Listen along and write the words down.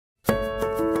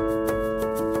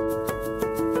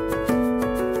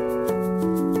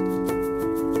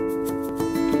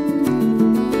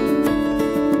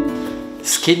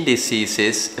skin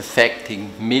diseases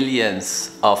affecting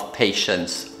millions of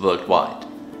patients worldwide,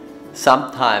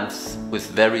 sometimes with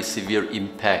very severe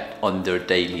impact on their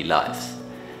daily lives.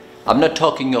 I'm not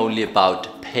talking only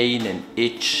about pain and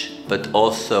itch, but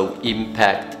also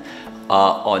impact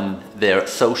on their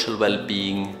social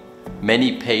well-being.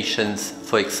 Many patients,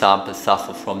 for example,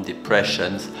 suffer from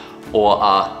depressions or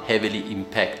are heavily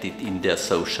impacted in their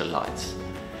social lives.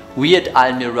 We at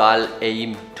Almirall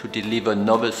aim to deliver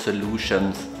novel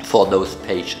solutions for those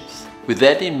patients. With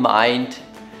that in mind,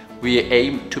 we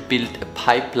aim to build a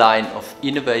pipeline of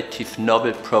innovative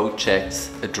novel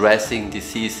projects addressing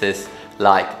diseases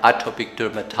like atopic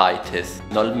dermatitis,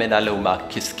 non-melanoma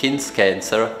skin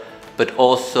cancer, but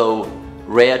also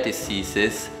rare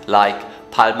diseases like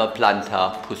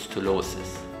palmoplantar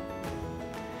pustulosis.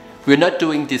 We're not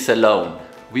doing this alone.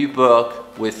 We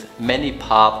work with many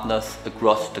partners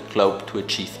across the globe to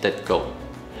achieve that goal.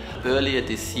 Earlier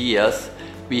this year,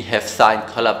 we have signed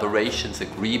collaboration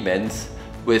agreements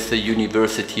with the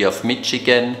University of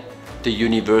Michigan, the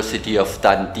University of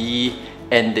Dundee,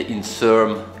 and the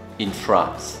INSERM in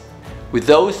France. With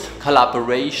those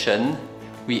collaborations,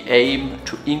 we aim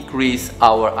to increase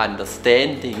our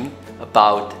understanding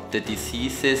about the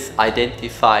diseases,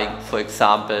 identifying, for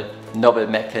example, novel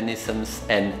mechanisms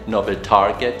and novel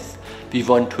targets. We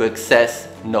want to access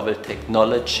novel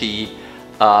technology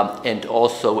and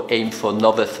also aim for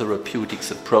novel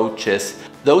therapeutics approaches.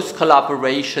 Those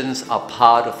collaborations are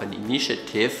part of an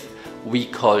initiative we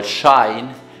call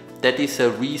SHINE. That is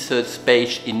a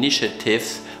research-based initiative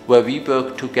where we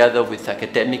work together with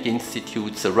academic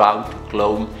institutes around the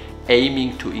globe,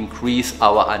 aiming to increase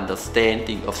our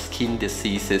understanding of skin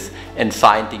diseases and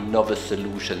finding novel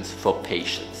solutions for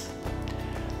patients.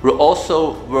 We're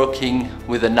also working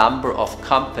with a number of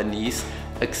companies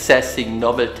accessing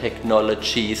novel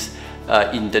technologies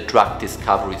in the drug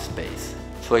discovery space.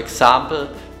 For example,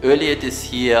 earlier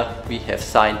this year we have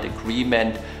signed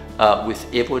agreement with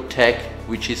Evotec,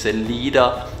 which is a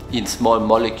leader in small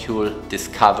molecule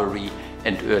discovery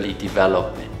and early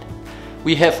development.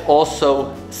 We have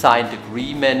also signed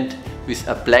agreement with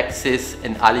Aplexis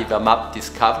and Almirall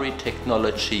discovery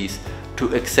technologies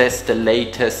to access the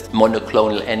latest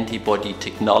monoclonal antibody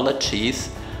technologies,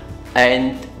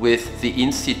 and with the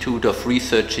Institute of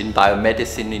Research in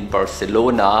Biomedicine in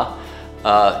Barcelona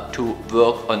to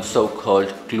work on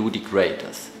so-called glue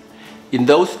degraders. In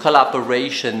those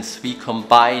collaborations, we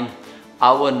combine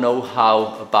our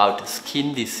know-how about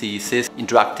skin diseases in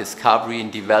drug discovery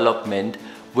and development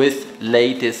with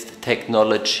latest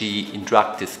technology in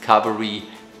drug discovery,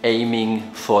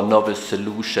 aiming for novel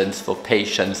solutions for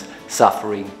patients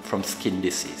suffering from skin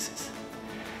diseases.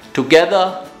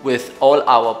 Together with all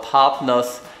our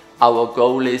partners, our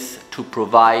goal is to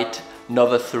provide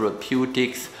novel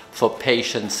therapeutics for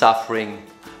patients suffering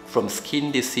from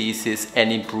skin diseases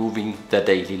and improving their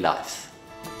daily lives.